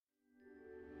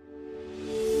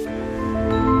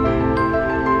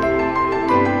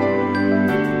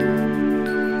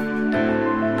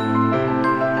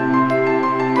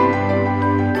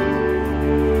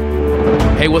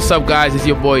What's up, guys? It's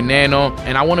your boy Nano,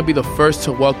 and I want to be the first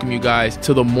to welcome you guys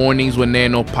to the Mornings with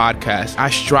Nano podcast. I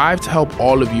strive to help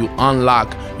all of you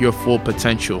unlock your full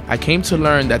potential. I came to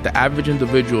learn that the average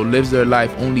individual lives their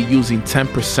life only using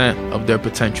 10% of their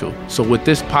potential. So with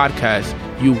this podcast,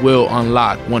 you will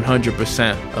unlock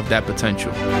 100% of that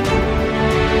potential.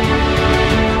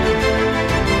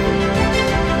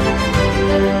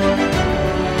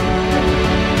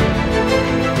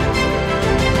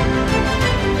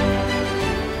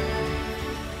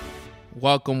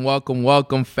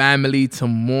 Welcome, family, to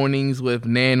Mornings with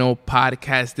Nano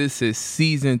podcast. This is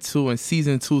season 2, and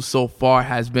season 2 so far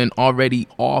has been already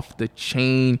off the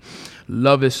chain.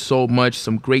 Love it so much.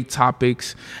 Some great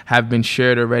topics have been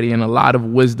shared already, and a lot of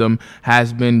wisdom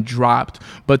has been dropped.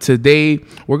 But today,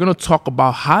 we're going to talk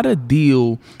about how to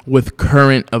deal with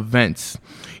current events.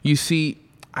 You see,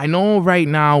 I know right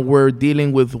now we're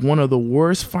dealing with one of the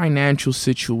worst financial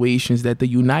situations that the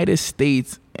United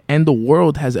States and the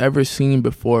world has ever seen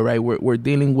before, right? We're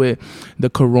dealing with the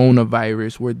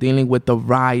coronavirus. We're dealing with the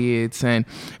riots and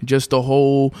just the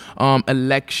whole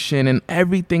election and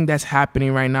everything that's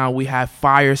happening right now. We have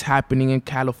fires happening in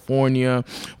California.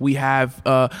 We have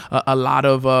a lot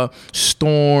of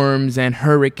storms and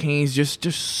hurricanes,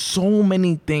 just so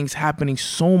many things happening,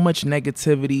 so much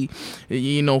negativity,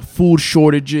 food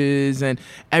shortages and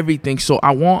everything. So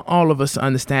I want all of us to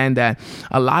understand that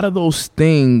a lot of those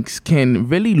things can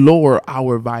really lower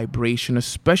our vibration,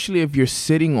 especially if you're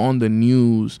sitting on the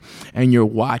news and you're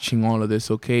watching all of this,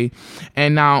 okay?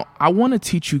 And now I want to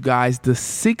teach you guys the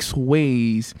 6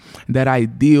 ways that I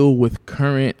deal with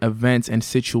current events and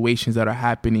situations that are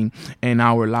happening in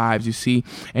our lives, you see?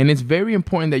 And it's very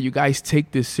important that you guys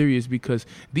take this serious because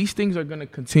these things are going to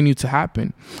continue to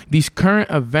happen. These current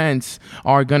events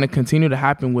are going to continue to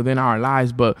happen within our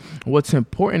lives, but what's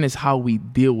important is how we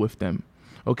deal with them.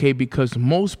 Okay, because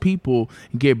most people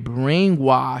get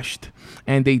brainwashed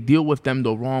and they deal with them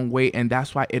the wrong way, and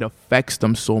that's why it affects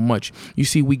them so much. You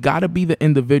see, we got to be the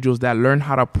individuals that learn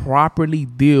how to properly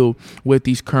deal with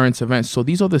these current events. So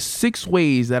these are the 6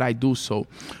 ways that I do so.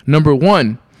 Number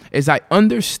 1 is I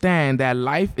understand that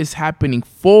life is happening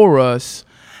for us,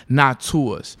 not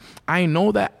to us. I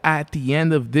know that at the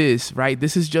end of this, right,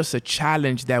 this is just a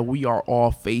challenge that we are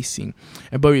all facing.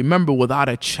 But remember, without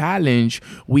a challenge,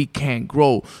 we can't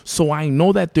grow. So I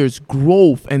know that there's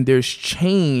growth and there's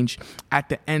change at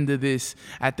the end of this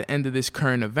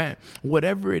current event.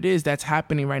 Whatever it is that's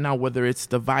happening right now, whether it's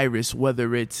the virus,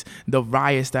 whether it's the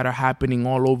riots that are happening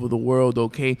all over the world,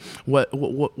 okay?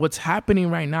 What's happening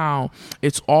right now,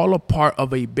 it's all a part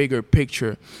of a bigger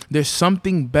picture. There's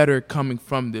something better coming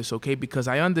from this, okay? Because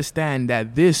I understand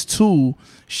that this too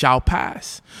shall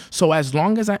pass. So as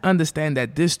long as I understand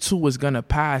that this too is going to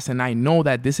pass, and I know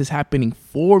that this is happening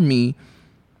for me,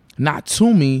 not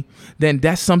to me, then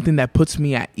that's something that puts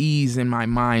me at ease in my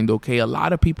mind, okay? A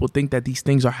lot of people think that these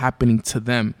things are happening to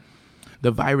them. The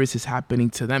virus is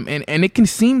happening to them, and it can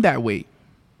seem that way.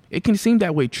 It can seem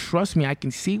that way. Trust me, I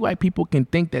can see why people can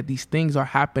think that these things are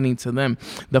happening to them.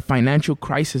 The financial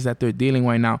crisis that they're dealing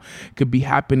right now could be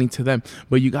happening to them.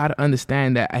 But you got to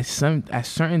understand that as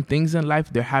certain things in life,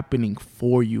 they're happening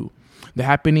for you. They're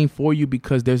happening for you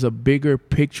because there's a bigger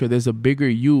picture. There's a bigger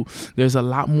you. There's a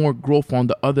lot more growth on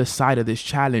the other side of this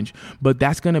challenge. But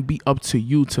that's going to be up to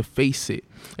you to face it.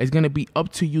 It's going to be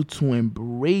up to you to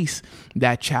embrace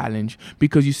that challenge.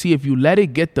 Because you see, if you let it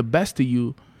get the best of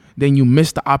you, then you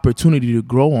miss the opportunity to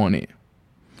grow on it.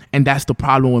 And that's the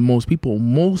problem with most people.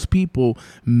 Most people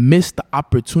miss the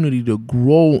opportunity to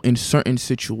grow in certain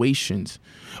situations,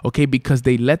 okay, because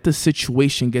they let the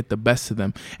situation get the best of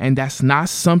them. And that's not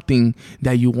something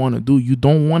that you want to do. You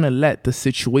don't want to let the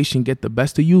situation get the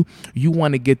best of you. You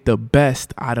want to get the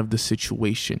best out of the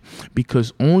situation,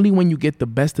 because only when you get the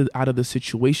best out of the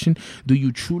situation do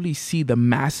you truly see the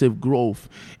massive growth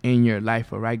in your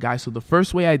life. All right, guys. So the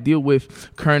first way I deal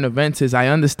with current events is I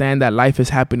understand that life is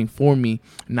happening for me,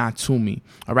 not to me.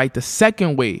 All right. The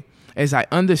second way is I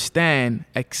understand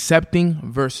accepting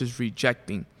versus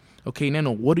rejecting. Okay,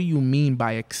 Nano, what do you mean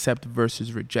by accept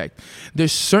versus reject?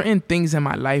 There's certain things in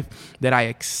my life that I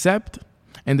accept,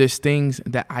 and there's things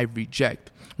that I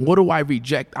reject. What do I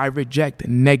reject? I reject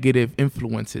negative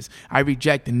influences. I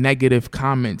reject negative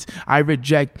comments. I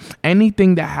reject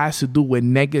anything that has to do with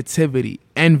negativity,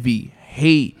 envy,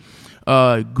 hate,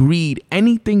 greed,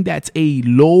 anything that's a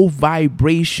low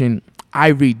vibration. I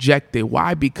reject it.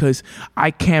 Why? Because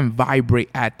I can't vibrate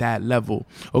at that level.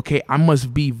 Okay, I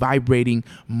must be vibrating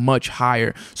much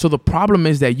higher. So the problem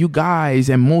is that you guys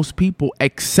and most people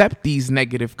accept these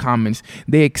negative comments.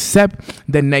 They accept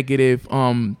the negative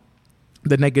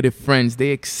the negative friends,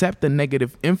 they accept the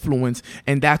negative influence,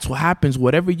 and that's what happens.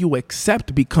 Whatever you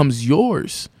accept becomes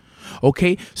yours.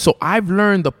 Okay, so I've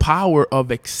learned the power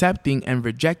of accepting and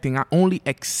rejecting. I only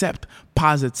accept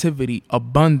positivity,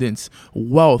 abundance,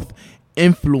 wealth,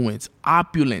 influence,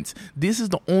 opulence. This is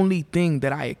the only thing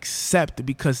that I accept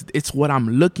because it's what I'm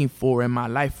looking for in my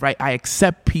life, right? I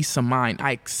accept peace of mind.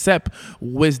 I accept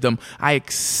wisdom. I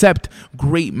accept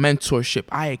great mentorship.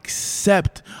 I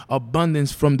accept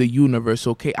abundance from the universe,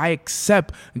 okay? I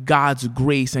accept God's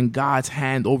grace and God's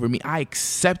hand over me. I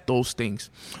accept those things.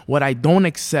 What I don't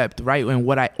accept, right, and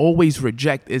what I always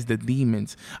reject is the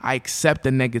demons. I accept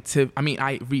the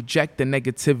I reject the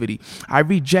negativity. I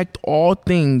reject all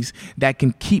things that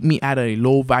can keep me at a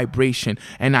low vibration,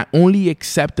 and I only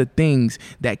accept the things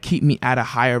that keep me at a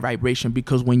higher vibration,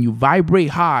 because when you vibrate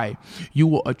high, you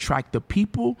will attract the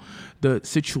people, the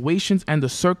situations, and the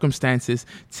circumstances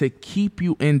to keep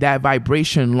you in that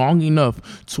vibration long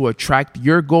enough to attract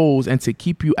your goals and to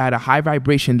keep you at a high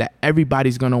vibration that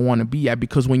everybody's going to want to be at.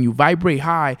 Because when you vibrate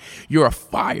high, you're a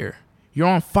fire. You're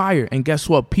on fire. And guess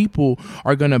what? People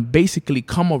are going to basically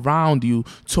come around you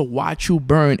to watch you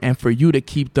burn and for you to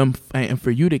keep them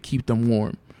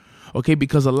warm. Okay,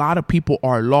 because a lot of people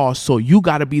are lost. So you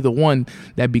got to be the one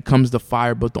that becomes the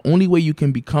fire. But the only way you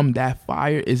can become that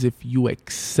fire is if you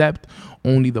accept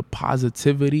only the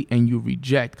positivity and you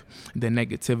reject the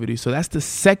negativity. So that's the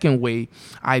second way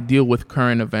I deal with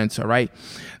current events. All right.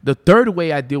 The third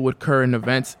way I deal with current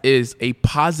events is a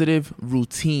positive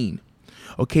routine.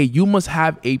 Okay, you must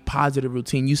have a positive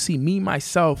routine. You see, me,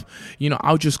 myself,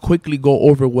 I'll just quickly go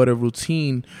over what a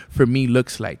routine for me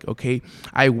looks like. Okay,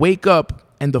 I wake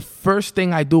up, and the first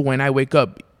thing I do when I wake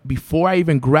up, before I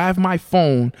even grab my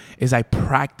phone, is I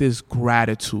practice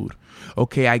gratitude.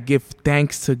 Okay, I give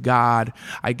thanks to God.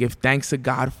 I give thanks to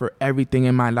God for everything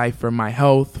in my life, for my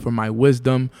health, for my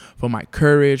wisdom, for my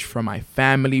courage, for my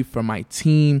family, for my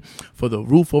team, for the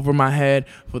roof over my head,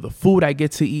 for the food I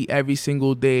get to eat every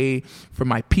single day, for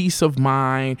my peace of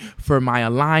mind, for my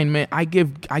alignment. I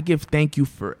give thank you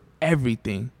for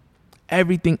everything.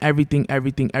 Everything,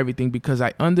 because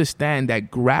I understand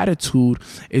that gratitude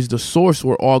is the source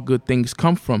where all good things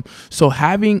come from. So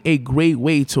having a great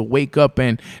way to wake up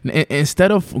and instead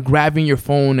of grabbing your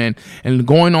phone and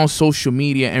going on social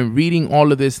media and reading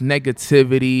all of this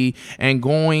negativity and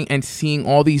going and seeing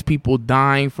all these people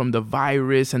dying from the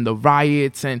virus and the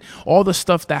riots and all the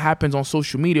stuff that happens on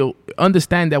social media,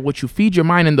 understand that what you feed your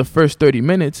mind in the first 30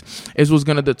 minutes is what's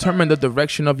going to determine the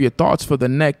direction of your thoughts for the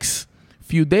next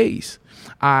few days.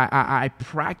 I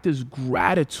practice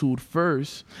gratitude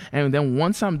first, and then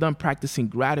once I'm done practicing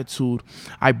gratitude,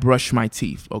 I brush my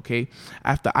teeth, okay?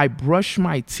 After I brush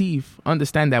my teeth,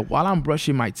 understand that while I'm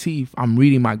brushing my teeth, I'm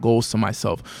reading my goals to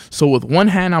myself. So with one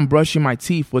hand, I'm brushing my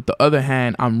teeth. With the other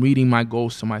hand, I'm reading my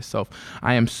goals to myself.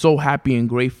 I am so happy and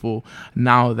grateful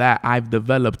now that I've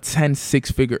developed 10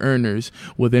 six-figure earners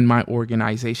within my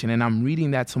organization, and I'm reading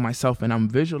that to myself, and I'm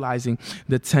visualizing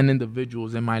the 10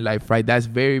 individuals in my life, right? That's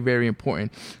very, very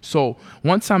important. So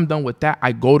once I'm done with that,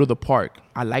 I go to the park.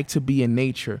 I like to be in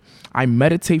nature. I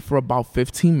meditate for about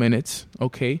 15 minutes,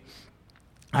 okay?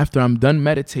 After I'm done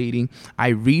meditating, I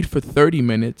read for 30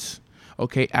 minutes,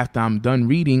 okay? After I'm done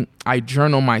reading, I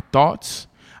journal my thoughts.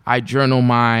 I journal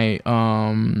my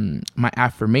my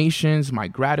affirmations, my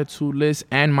gratitude list,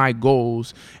 and my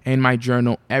goals in my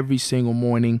journal every single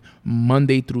morning,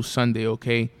 Monday through Sunday,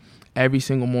 okay? Every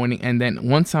single morning. And then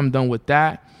once I'm done with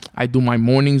that, I do my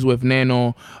mornings with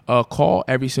Nano call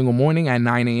every single morning at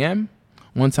 9 a.m.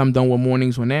 Once I'm done with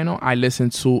mornings with Nano, I listen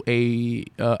to a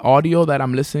audio that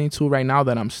I'm listening to right now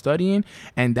that I'm studying,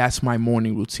 and that's my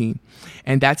morning routine.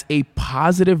 And that's a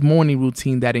positive morning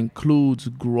routine that includes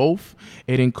growth.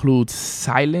 It includes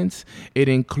silence. It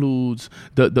includes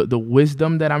the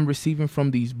wisdom that I'm receiving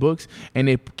from these books, and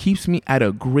it keeps me at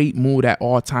a great mood at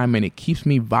all time, and it keeps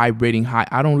me vibrating high.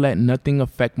 I don't let nothing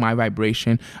affect my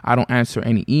vibration. I don't answer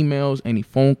any emails, any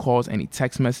phone calls, any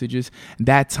text messages.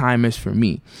 That time is for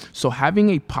me. So having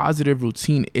a positive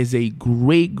routine is a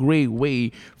great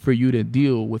way for you to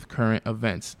deal with current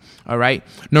events. All right.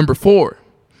 Number 4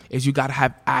 is you got to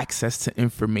have access to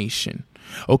information.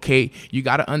 Okay, you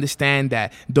got to understand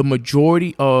that the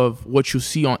majority of what you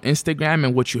see on Instagram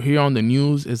and what you hear on the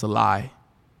news is a lie.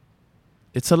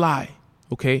 It's a lie.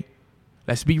 Okay,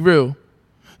 let's be real.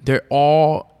 They're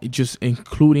all just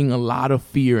including a lot of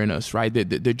fear in us, right?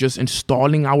 They're just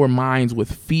installing our minds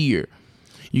with fear.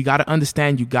 You got to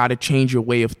understand, you got to change your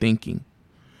way of thinking.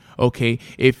 Okay,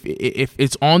 if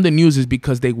it's on the news, it's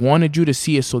because they wanted you to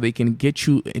see it so they can get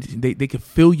you, they can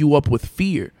fill you up with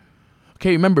fear.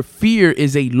 Okay, remember, fear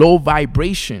is a low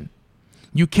vibration.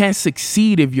 You can't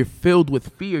succeed if you're filled with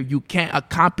fear. You can't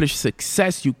accomplish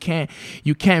success. You can't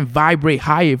vibrate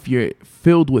high if you're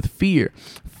filled with fear.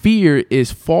 Fear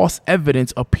is false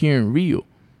evidence appearing real.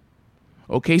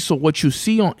 Okay, so what you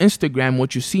see on Instagram,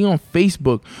 what you see on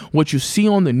Facebook, what you see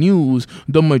on the news,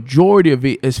 the majority of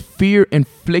it is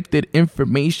fear-inflicted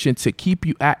information to keep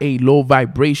you at a low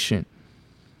vibration.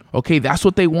 Okay, that's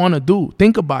what they want to do.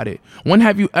 Think about it. When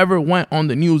have you ever went on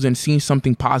the news and seen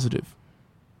something positive?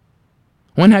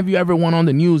 When have you ever went on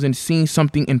the news and seen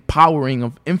something empowering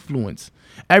of influence?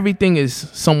 Everything is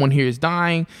someone here is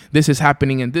dying. This is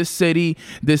happening in this city.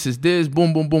 This is this,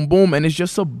 boom, boom, boom, boom. And it's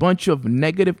just a bunch of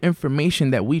negative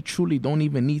information that we truly don't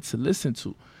even need to listen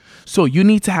to. So you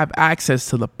need to have access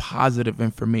to the positive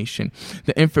information,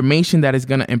 the information that is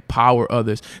going to empower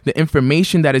others, the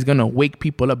information that is going to wake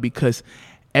people up, because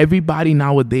everybody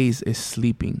nowadays is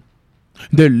sleeping.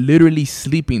 They're literally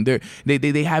sleeping.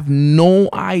 They have no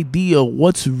idea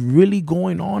what's really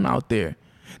going on out there.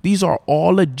 These are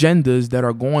all agendas that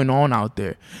are going on out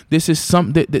there. This is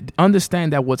something that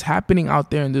understand that what's happening out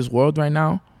there in this world right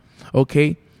now,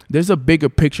 okay, there's a bigger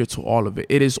picture to all of it.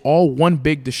 It is all one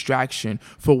big distraction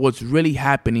for what's really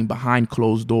happening behind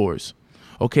closed doors.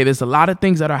 Okay, there's a lot of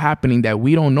things that are happening that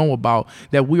we don't know about,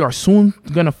 that we are soon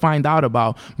going to find out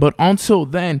about. But until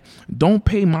then, don't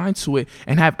pay mind to it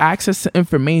and have access to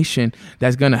information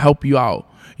that's going to help you out.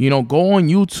 You know, go on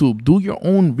YouTube, do your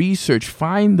own research,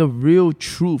 find the real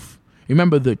truth.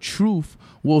 Remember, the truth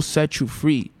will set you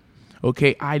free.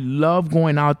 Okay, I love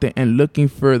going out there and looking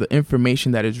for the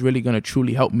information that is really going to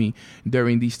truly help me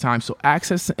during these times. So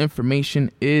access to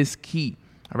information is key.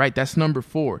 All right, that's number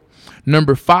 4.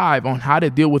 Number 5 on how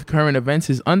to deal with current events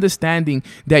is understanding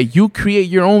that you create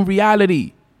your own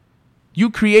reality. You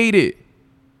create it.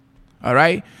 All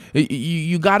right.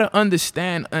 You got to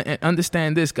understand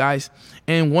this, guys.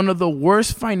 In one of the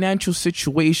worst financial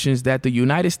situations that the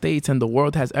United States and the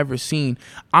world has ever seen,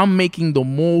 I'm making the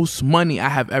most money I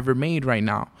have ever made right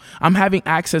now. I'm having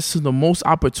access to the most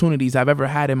opportunities I've ever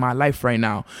had in my life right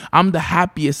now. I'm the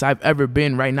happiest I've ever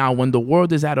been right now. When the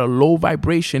world is at a low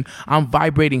vibration, I'm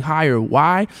vibrating higher.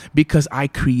 Why? Because I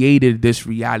created this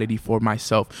reality for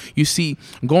myself. You see,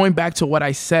 going back to what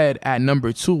I said at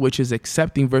number 2, which is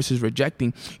accepting versus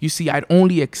rejecting, you see, I'd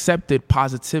only accepted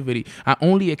positivity. I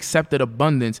only accepted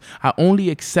abundance. I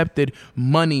only accepted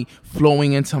money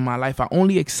flowing into my life. I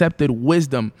only accepted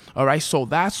wisdom. All right. So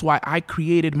that's why I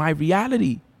created my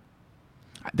reality.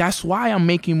 That's why I'm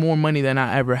making more money than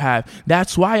I ever have.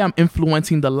 That's why I'm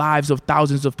influencing the lives of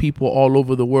thousands of people all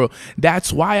over the world.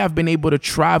 That's why I've been able to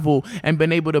travel and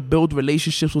been able to build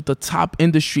relationships with the top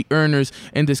industry earners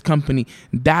in this company.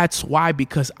 That's why,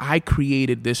 because I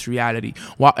created this reality.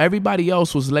 While everybody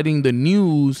else was letting the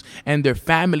news and their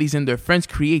families and their friends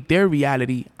create their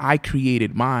reality, I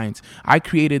created mine. I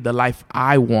created the life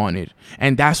I wanted.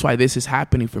 And that's why this is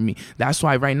happening for me. That's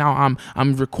why right now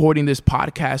I'm recording this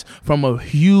podcast from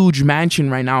a huge mansion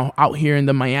right now out here in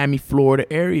the Miami, Florida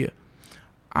area.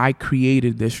 I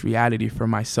created this reality for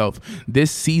myself.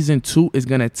 This season 2 is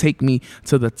going to take me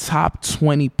to the top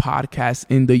 20 podcasts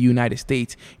in the United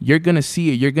States. You're going to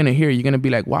see it. You're going to hear it. You're going to be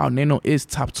like, wow, Nano is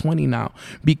top 20 now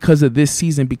because of this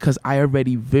season, because I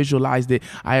already visualized it.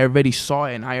 I already saw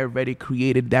it, and I already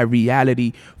created that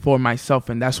reality for myself.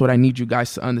 And that's what I need you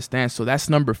guys to understand. So that's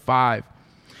number 5.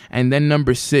 And then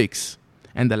number 6.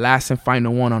 And the last and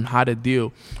final one on how to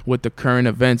deal with the current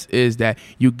events is that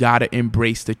you got to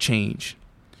embrace the change.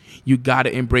 You got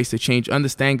to embrace the change.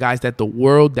 Understand, guys, that the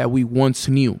world that we once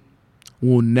knew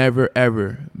will never,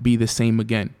 ever be the same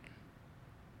again.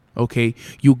 Okay,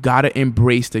 you got to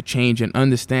embrace the change and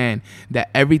understand that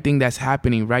everything that's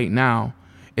happening right now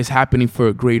is happening for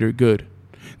a greater good.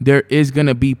 There is going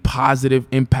to be positive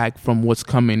impact from what's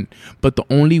coming. But the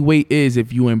only way is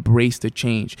if you embrace the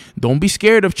change. Don't be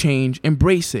scared of change.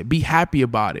 Embrace it. Be happy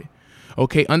about it.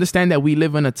 Okay, understand that we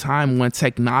live in a time when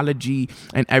technology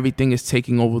and everything is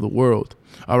taking over the world.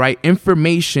 All right,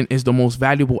 information is the most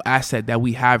valuable asset that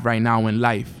we have right now in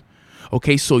life.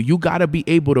 Okay, so you got to be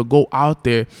able to go out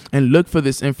there and look for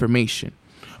this information.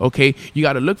 Okay, you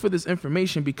got to look for this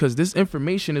information because this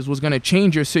information is what's going to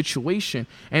change your situation.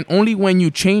 And only when you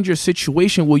change your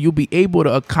situation will you be able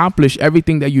to accomplish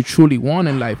everything that you truly want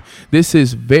in life. This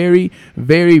is very,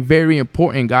 very, very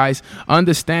important, guys.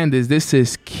 Understand this. This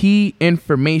is key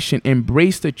information.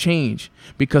 Embrace the change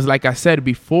because, like I said,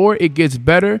 before it gets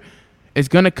better, it's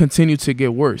going to continue to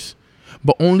get worse.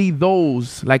 But only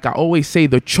those, like I always say,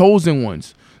 the chosen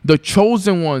ones,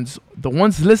 the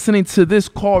ones listening to this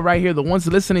call right here, the ones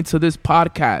listening to this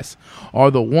podcast are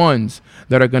the ones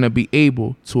that are going to be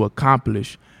able to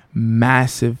accomplish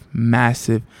massive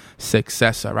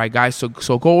success. All right, guys. So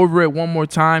go over it one more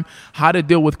time. How to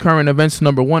deal with current events.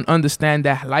 Number one, understand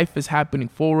that life is happening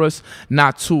for us,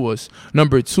 not to us.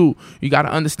 Number two, you got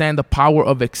to understand the power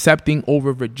of accepting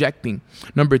over rejecting.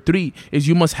 Number three is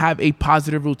you must have a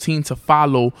positive routine to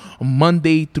follow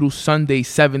Monday through Sunday,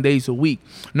 7 days a week.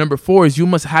 Number four is you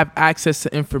must have access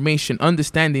to information,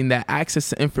 understanding that access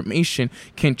to information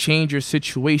can change your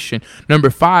situation.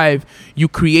 Number five, you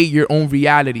create your own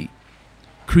reality.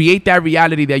 Create that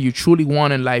reality that you truly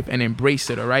want in life and embrace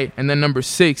it, all right? And then number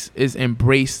six is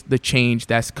embrace the change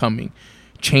that's coming.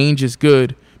 Change is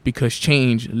good because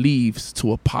change leads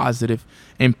to a positive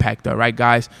impact, all right,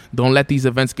 guys? Don't let these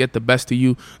events get the best of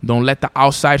you. Don't let the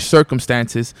outside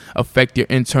circumstances affect your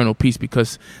internal peace,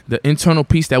 because the internal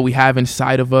peace that we have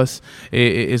inside of us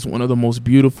is one of the most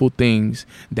beautiful things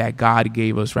that God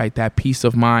gave us, right? That peace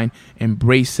of mind.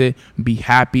 Embrace it. Be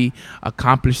happy.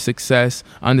 Accomplish success.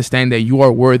 Understand that you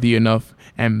are worthy enough,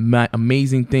 and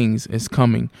amazing things is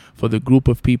coming for the group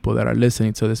of people that are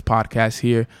listening to this podcast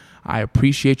here. I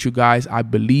appreciate you guys. I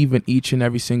believe in each and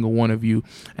every single one of you,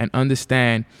 and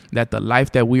understand that the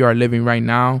life that we are living right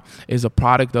now is a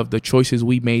product of the choices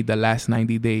we made the last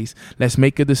 90 days. Let's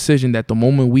make a decision that the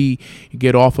moment we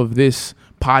get off of this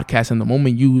podcast and the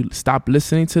moment you stop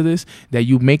listening to this, that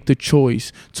you make the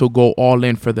choice to go all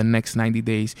in for the next 90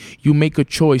 days. You make a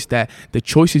choice that the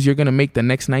choices you're going to make the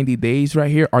next 90 days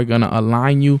right here are going to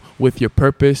align you with your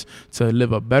purpose to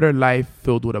live a better life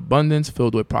filled with abundance,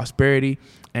 filled with prosperity,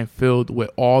 and filled with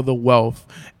all the wealth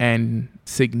and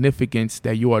significance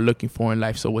that you are looking for in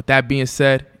life. So with that being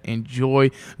said,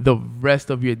 enjoy the rest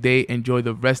of your day. Enjoy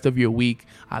the rest of your week.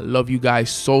 I love you guys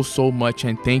so much,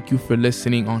 and thank you for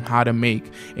listening on how to make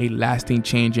a lasting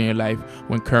change in your life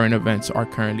when current events are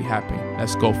currently happening.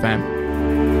 Let's go, fam.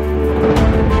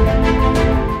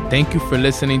 Thank you for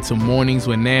listening to Mornings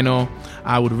with Nano.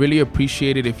 I would really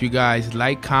appreciate it if you guys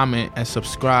like, comment, and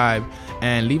subscribe,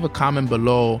 and leave a comment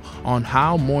below on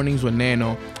how Mornings with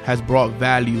Nano has brought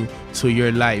value to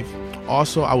your life.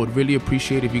 Also, I would really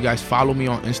appreciate if you guys follow me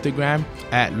on Instagram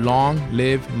at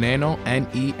LongLiveNano,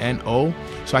 Neno,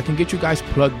 so I can get you guys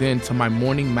plugged into my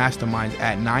morning masterminds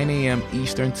at 9 a.m.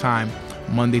 Eastern Time,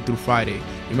 Monday through Friday.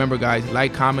 Remember, guys,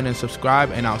 like, comment, and subscribe,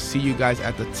 and I'll see you guys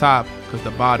at the top, because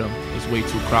the bottom is way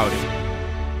too crowded.